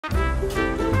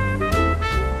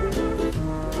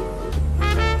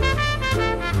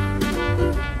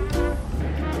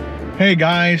Hey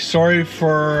guys, sorry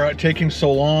for taking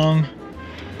so long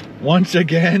once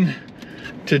again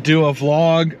to do a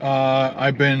vlog.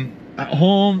 I've been at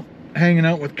home hanging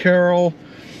out with Carol,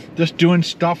 just doing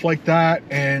stuff like that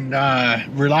and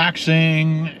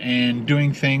relaxing and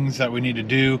doing things that we need to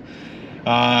do.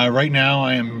 Right now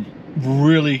I am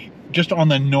really just on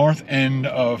the north end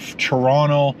of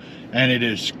Toronto and it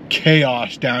is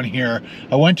chaos down here.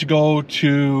 I went to go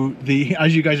to the,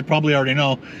 as you guys probably already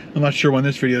know, I'm not sure when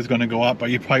this video is going to go up, but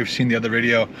you've probably seen the other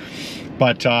video.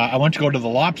 But I went to go to the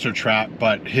lobster trap,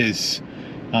 but his,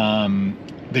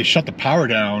 they shut the power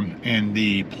down in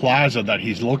the plaza that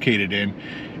he's located in,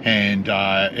 and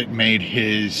it made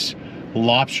his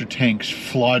lobster tanks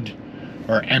flood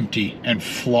or empty and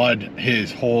flood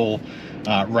his whole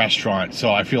restaurant.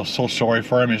 So I feel so sorry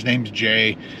for him. His name's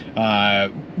Jay.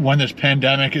 When this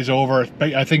pandemic is over,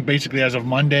 I think basically as of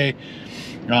Monday,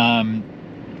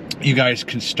 you guys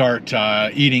can start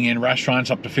eating in restaurants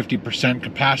up to 50%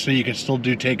 capacity. You can still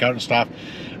do takeout and stuff.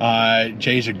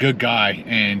 Jay's a good guy,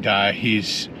 and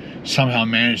he's somehow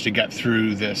managed to get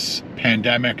through this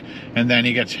pandemic, and then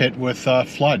he gets hit with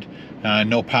flood.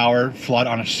 No power, flood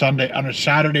on a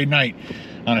Saturday night.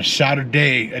 On a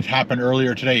Saturday, it happened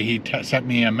earlier today. He sent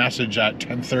me a message at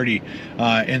 10:30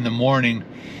 in the morning,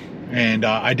 and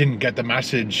I didn't get the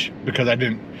message because I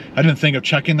didn't think of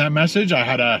checking that message. I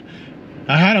had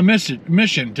a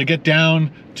mission to get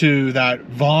down to that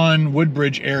Vaughan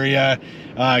Woodbridge area,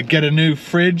 get a new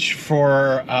fridge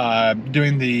for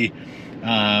doing the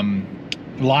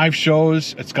live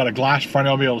shows. It's got a glass front.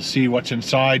 I'll be able to see what's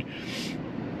inside,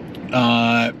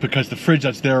 because the fridge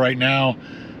that's there right now,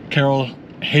 Carol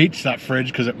hates that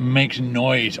fridge because it makes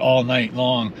noise all night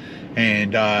long,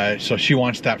 and so she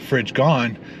wants that fridge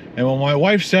gone. And when my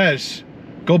wife says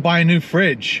go buy a new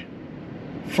fridge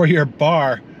for your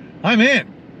bar, I'm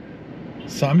in.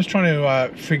 So I'm just trying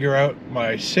to figure out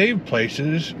my saved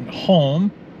places,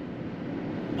 home,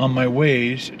 on my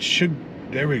ways. It should,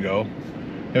 there we go.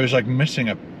 It was like missing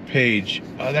a page.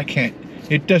 That can't,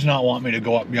 it does not want me to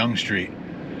go up Yonge Street.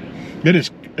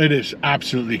 It is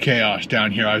absolutely chaos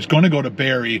down here. I was going to go to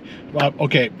Barrie.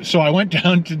 Okay, so I went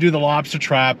down to do the lobster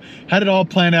trap, had it all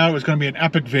planned out. It was going to be an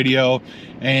epic video,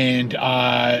 and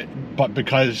but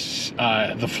because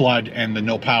the flood and the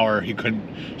no power, he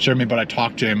couldn't serve me. But I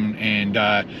talked to him, and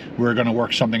we were going to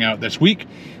work something out this week.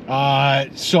 So I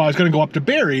was going to go up to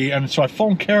Barrie, and so I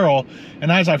phoned Carol, and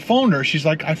as I phoned her, she's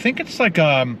like, I think it's like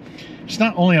it's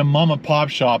not only a mom and pop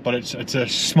shop, but it's a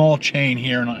small chain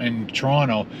here in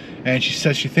Toronto, and she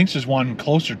says she thinks there's one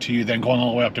closer to you than going all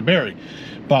the way up to Barrie.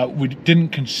 But we didn't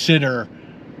consider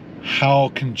how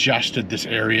congested this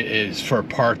area is for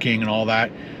parking and all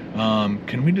that.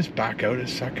 Can we just back out a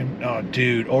second? Oh,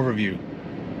 dude, overview.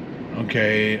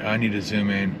 Okay, I need to zoom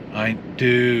in.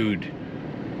 Dude,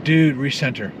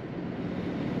 recenter.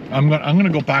 I'm gonna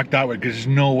go back that way because there's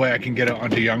no way I can get out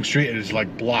onto Yonge Street. It is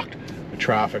like blocked with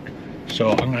traffic.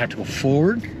 So I'm gonna have to go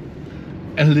forward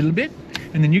a little bit,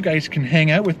 and then you guys can hang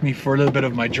out with me for a little bit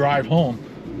of my drive home.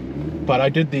 But I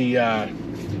did the,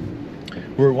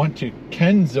 we went to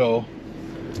Kenzo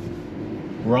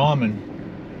Ramen,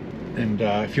 and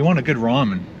if you want a good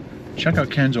ramen, check out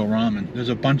Kenzo Ramen. There's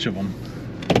a bunch of them.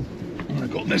 I'm gonna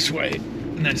go this way,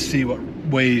 and then see what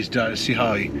Waze does, see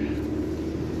how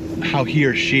he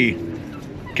or she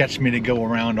gets me to go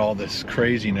around all this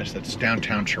craziness that's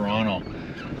downtown Toronto.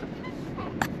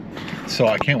 So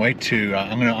I can't wait to,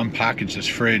 I'm going to unpackage this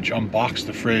fridge, unbox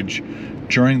the fridge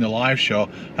during the live show.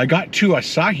 I got 2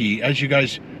 Asahi, as you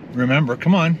guys remember.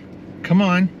 Come on, come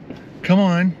on, come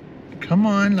on, come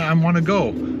on. I want to go.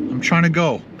 I'm trying to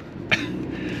go.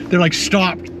 They're like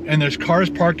stopped, and there's cars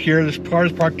parked here, there's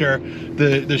cars parked there.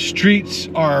 The streets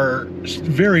are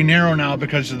very narrow now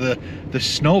because of the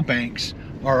snowbanks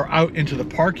are out into the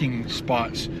parking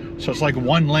spots. So it's like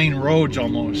 1-lane roads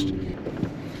almost.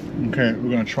 Okay, we're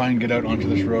gonna try and get out onto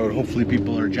this road. Hopefully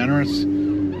people are generous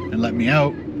and let me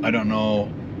out. I don't know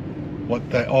what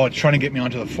that, oh, it's trying to get me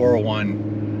onto the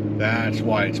 401. That's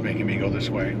why it's making me go this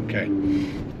way. Okay,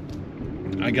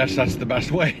 I guess that's the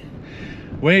best way.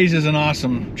 Waze is an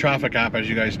awesome traffic app, as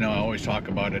you guys know. I always talk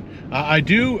about it. I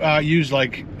do use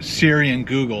like Siri and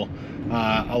Google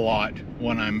a lot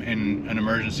when I'm in an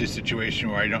emergency situation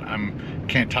where I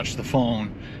can't touch the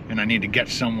phone and I need to get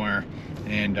somewhere,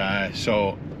 and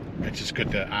so it's just good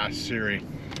to ask Siri.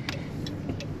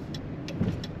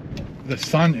 The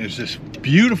sun is just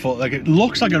beautiful. Like, it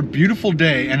looks like a beautiful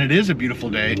day, and it is a beautiful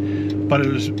day, but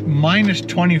it was minus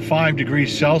 25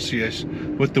 degrees Celsius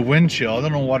with the wind chill. I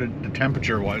don't know what the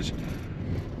temperature was,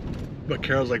 but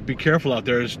Carol's like, be careful out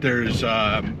there. There's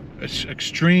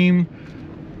extreme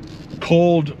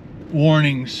cold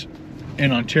warnings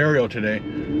in Ontario today.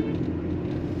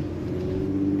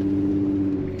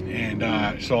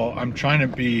 And so I'm trying to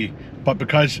be, but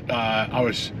because I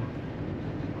was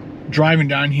driving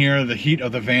down here, the heat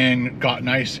of the van got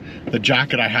nice. The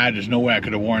jacket I had, there's no way I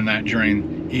could have worn that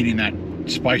during eating that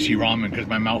spicy ramen because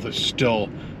my mouth is still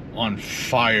on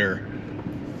fire.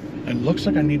 And it looks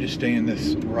like I need to stay in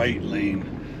this right lane.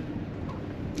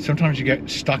 Sometimes you get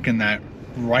stuck in that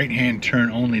right-hand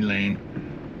turn only lane,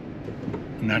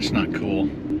 and that's not cool.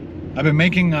 I've been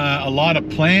making a lot of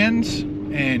plans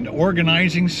and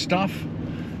organizing stuff.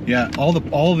 Yeah, all the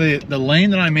lane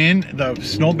that I'm in, the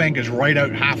snowbank is right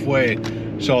out halfway,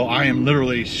 so I am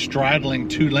literally straddling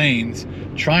 2 lanes,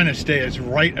 trying to stay as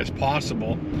right as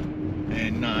possible,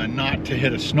 and not to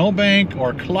hit a snowbank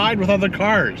or collide with other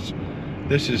cars.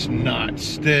 This is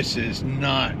nuts. This is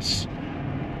nuts.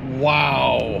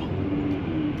 Wow.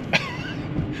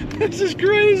 This is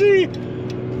crazy.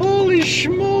 Holy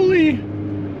schmoly.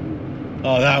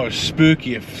 Oh, that was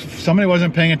spooky. If somebody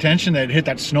wasn't paying attention, they'd hit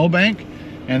that snowbank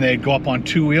and they'd go up on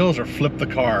 2 wheels or flip the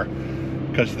car,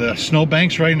 because the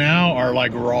snowbanks right now are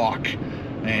like rock.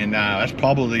 And that's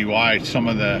probably why some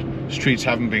of the streets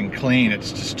haven't been clean.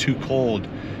 It's just too cold.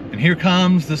 And here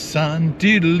comes the sun.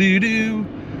 Doodle-doo-doo.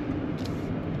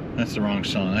 That's the wrong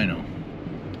song, I know.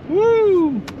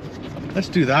 Woo! Let's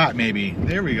do that maybe.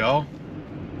 There we go.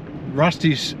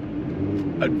 Rusty's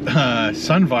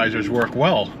sun visors work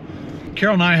well.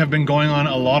 Carol and I have been going on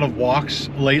a lot of walks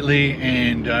lately,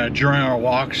 and during our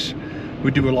walks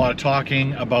we do a lot of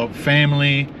talking about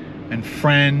family and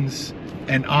friends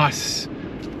and us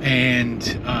and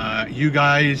you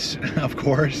guys, of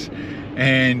course,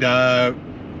 and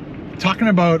talking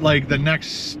about like the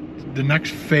next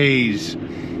phase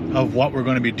of what we're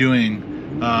going to be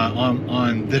doing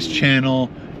on this channel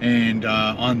and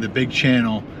on the big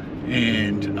channel.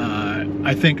 And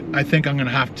I think I'm going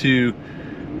to have to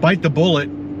bite the bullet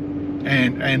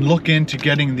and look into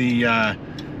getting the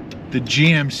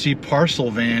GMC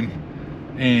parcel van,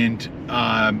 and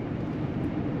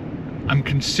I'm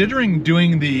considering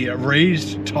doing the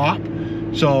raised top.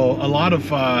 So a lot of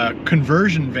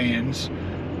conversion vans,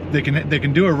 they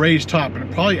can do a raised top, and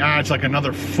it probably adds like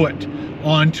another foot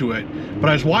onto it. But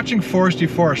I was watching Foresty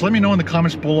Forest. Let me know in the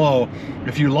comments below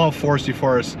if you love Foresty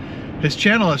Forest. His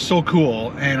channel is so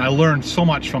cool, and I learned so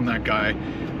much from that guy.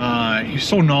 He's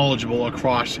so knowledgeable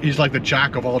across. He's like the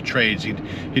jack of all trades. He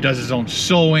does his own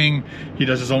sewing, he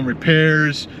does his own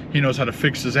repairs, he knows how to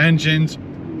fix his engines,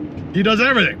 he does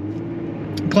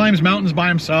everything. Climbs mountains by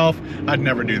himself. I'd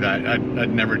never do that.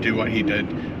 I'd never do what he did.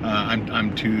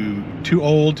 I'm too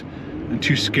old and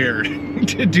too scared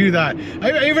to do that.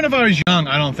 Even if I was young,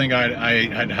 I don't think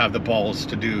I'd have the balls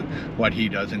to do what he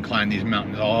does and climb these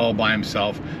mountains all by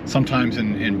himself, sometimes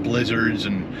in blizzards,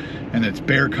 and it's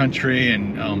bear country,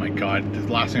 and oh my god, the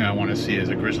last thing I want to see is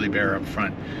a grizzly bear up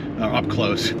front, up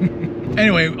close.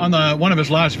 Anyway, on one of his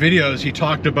last videos, he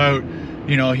talked about,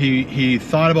 you know, he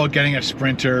thought about getting a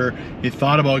Sprinter, he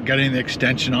thought about getting the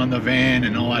extension on the van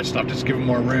and all that stuff, just give him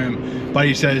more room. But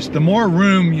he says the more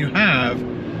room you have,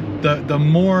 the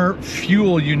more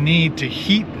fuel you need to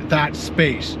heat that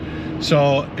space.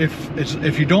 So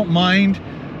if you don't mind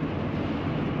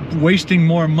wasting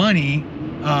more money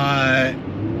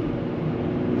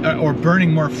or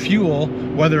burning more fuel,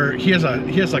 whether he has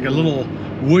like a little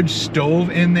wood stove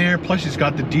in there, plus he's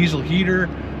got the diesel heater.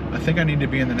 I think I need to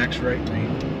be in the next right lane.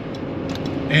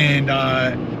 And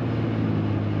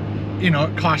you know,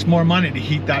 it costs more money to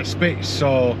heat that space.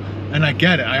 So, and I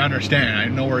get it, I understand, I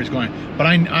know where he's going, but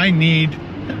I need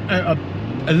a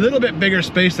little bit bigger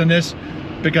space than this,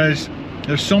 because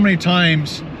there's so many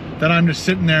times that I'm just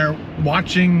sitting there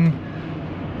watching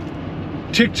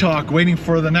TikTok waiting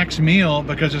for the next meal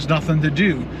because there's nothing to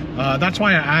do. That's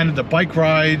why I added the bike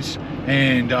rides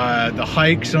and the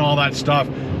hikes and all that stuff,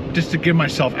 just to give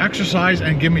myself exercise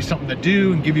and give me something to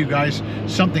do and give you guys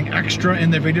something extra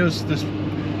in the videos. This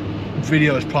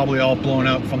video is probably all blown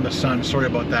out from the sun, sorry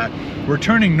about that. We're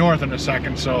turning north in a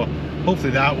second, so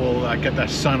hopefully that will get that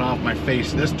sun off my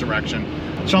face this direction.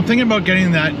 So I'm thinking about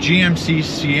getting that GMC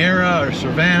Sierra or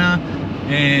Savannah,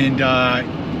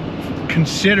 and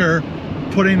consider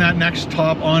putting that next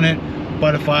top on it.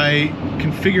 But if I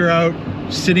can figure out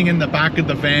sitting in the back of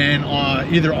the van,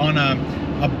 either on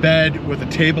a bed with a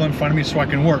table in front of me so I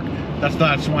can work,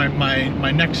 that's why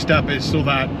my next step is, so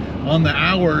that on the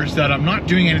hours that I'm not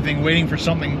doing anything, waiting for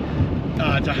something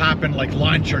to happen like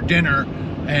lunch or dinner,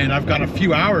 and I've got a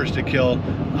few hours to kill,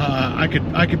 I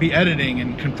could be editing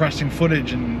and compressing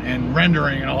footage and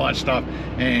rendering and all that stuff,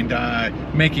 and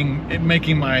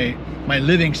making my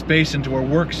living space into a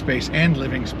workspace and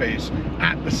living space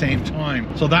at the same time.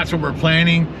 So that's what we're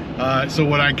planning. So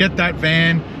when I get that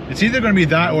van, it's either going to be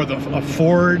that or a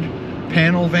Ford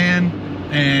panel van.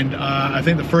 And I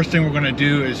think the first thing we're going to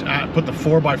do is put the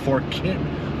 4x4 kit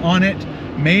on it.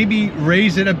 Maybe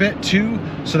raise it a bit too,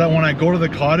 so that when I go to the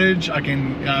cottage, I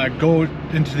can go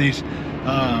into these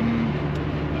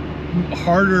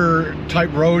harder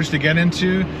type roads to get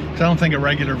into, because I don't think a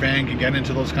regular van can get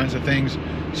into those kinds of things.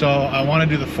 So I want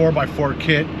to do the 4x4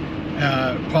 kit,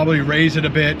 probably raise it a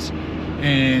bit,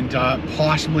 and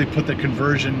possibly put the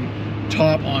conversion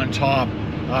top on top.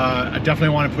 I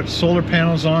definitely want to put solar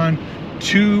panels on,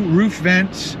 2 roof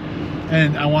vents,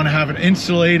 and I want to have it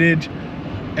insulated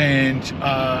and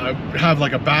have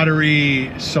like a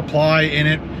battery supply in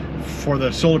it for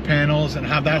the solar panels, and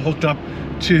have that hooked up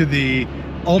to the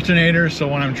alternator, so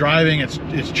when I'm driving it's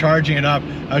charging it up.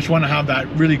 I just want to have that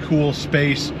really cool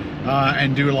space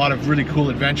and do a lot of really cool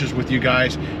adventures with you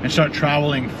guys, and start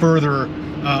traveling further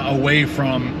away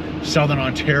from Southern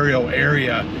Ontario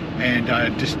area, and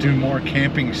just do more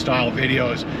camping style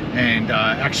videos and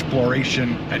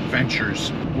exploration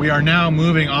adventures. We are now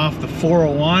moving off the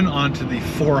 401 onto the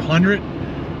 400.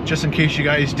 Just in case you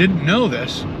guys didn't know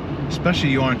this, especially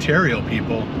you Ontario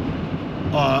people,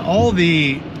 all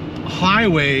the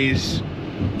highways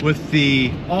with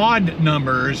the odd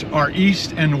numbers are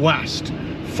east and west.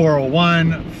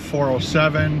 401,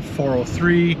 407,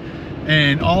 403,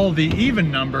 and all the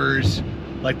even numbers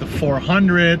like the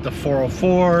 400, the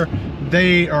 404,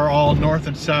 they are all north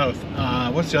and south.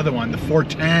 What's the other one? The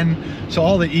 410. So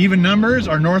all the even numbers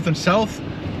are north and south,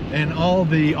 and all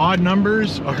the odd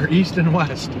numbers are east and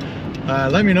west.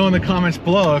 Let me know in the comments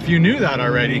below if you knew that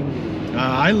already.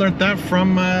 I learned that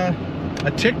from a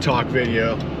TikTok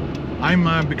video.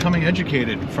 I'm becoming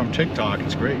educated from TikTok.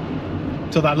 It's great.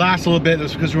 So that last little bit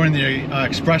was because we're in the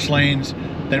express lanes.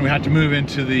 Then we had to move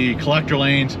into the collector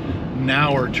lanes.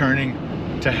 Now we're turning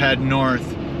to head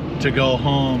north to go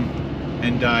home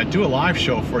and do a live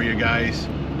show for you guys.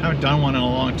 Haven't done one in a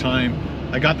long time.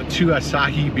 I got the 2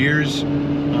 Asahi beers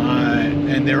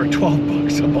and they were 12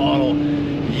 bucks a bottle.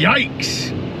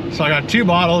 Yikes! So I got 2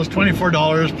 bottles,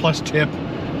 $24 plus tip,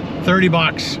 30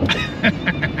 bucks.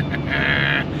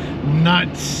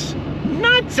 Nuts.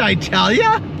 Nuts, I tell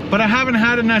ya! But I haven't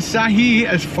had an Asahi,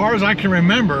 as far as I can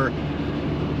remember,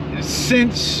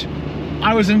 since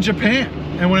I was in Japan.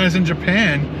 And when I was in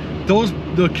Japan,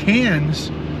 the cans,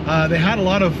 they had a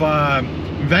lot of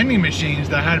vending machines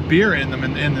that had beer in them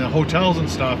in the hotels and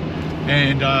stuff.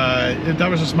 And that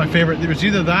was just my favorite. It was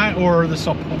either that or the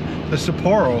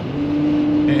Sapporo.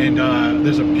 And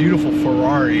there's a beautiful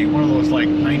Ferrari, one of those like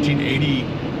 1980,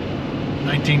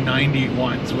 1990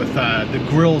 ones with the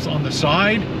grills on the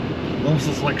side.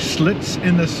 Those like slits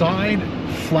in the side,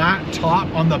 flat top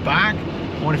on the back.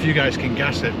 I wonder if you guys can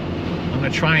guess it. I'm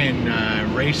gonna try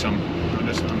and race them. I'm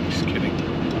just kidding.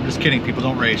 I'm just kidding. People,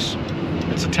 don't race.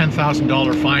 It's a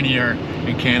 $10,000 fine a year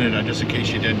in Canada, just in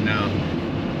case you didn't know.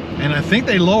 And I think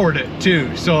they lowered it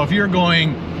too. So if you're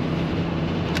going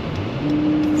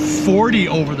 40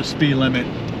 over the speed limit,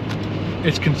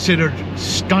 it's considered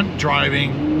stunt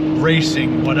driving,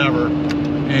 racing, whatever.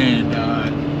 And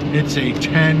it's a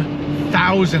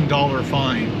 $10,000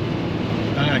 fine.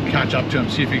 I'm gonna catch up to him,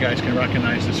 see if you guys can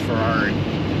recognize this Ferrari.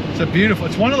 It's a beautiful,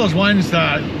 it's one of those ones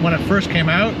that when it first came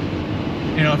out,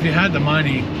 you know, if you had the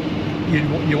money,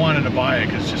 you wanted to buy it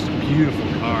because it's just a beautiful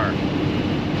car.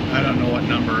 I don't know what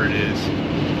number it is.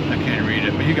 I can't read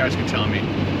it, but you guys can tell me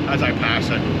as I pass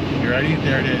it. You ready?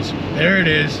 There it is. There it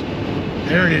is.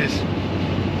 There it is.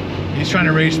 He's trying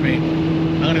to race me.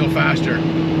 I'm gonna go faster.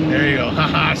 There you go.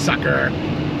 Haha, sucker.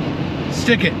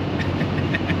 Stick it.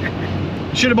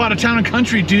 Should have bought a Town and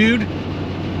Country, dude.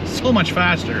 So much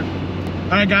faster.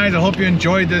 Alright guys, I hope you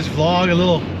enjoyed this vlog. A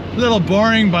little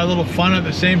boring, but a little fun at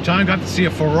the same time. Got to see a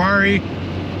Ferrari.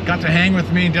 Got to hang with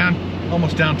me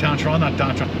almost downtown Toronto, not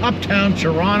downtown, uptown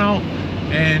Toronto.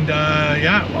 And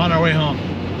yeah, on our way home.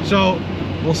 So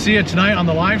we'll see you tonight on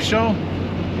the live show.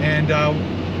 And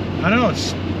I don't know,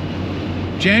 it's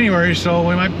January, so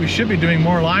we should be doing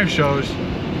more live shows.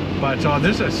 But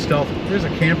there's a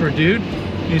camper dude.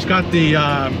 He's got the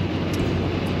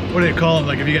what do you call them?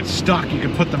 Like if you get stuck, you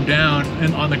can put them down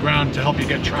and on the ground to help you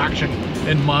get traction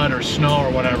in mud or snow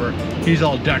or whatever. He's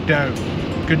all decked out,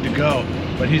 good to go.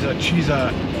 But he's a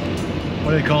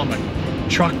what do they call him? A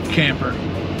truck camper.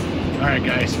 All right,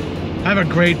 guys, have a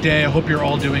great day. I hope you're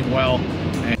all doing well,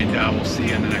 and we'll see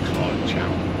you in the next vlog.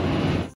 Ciao.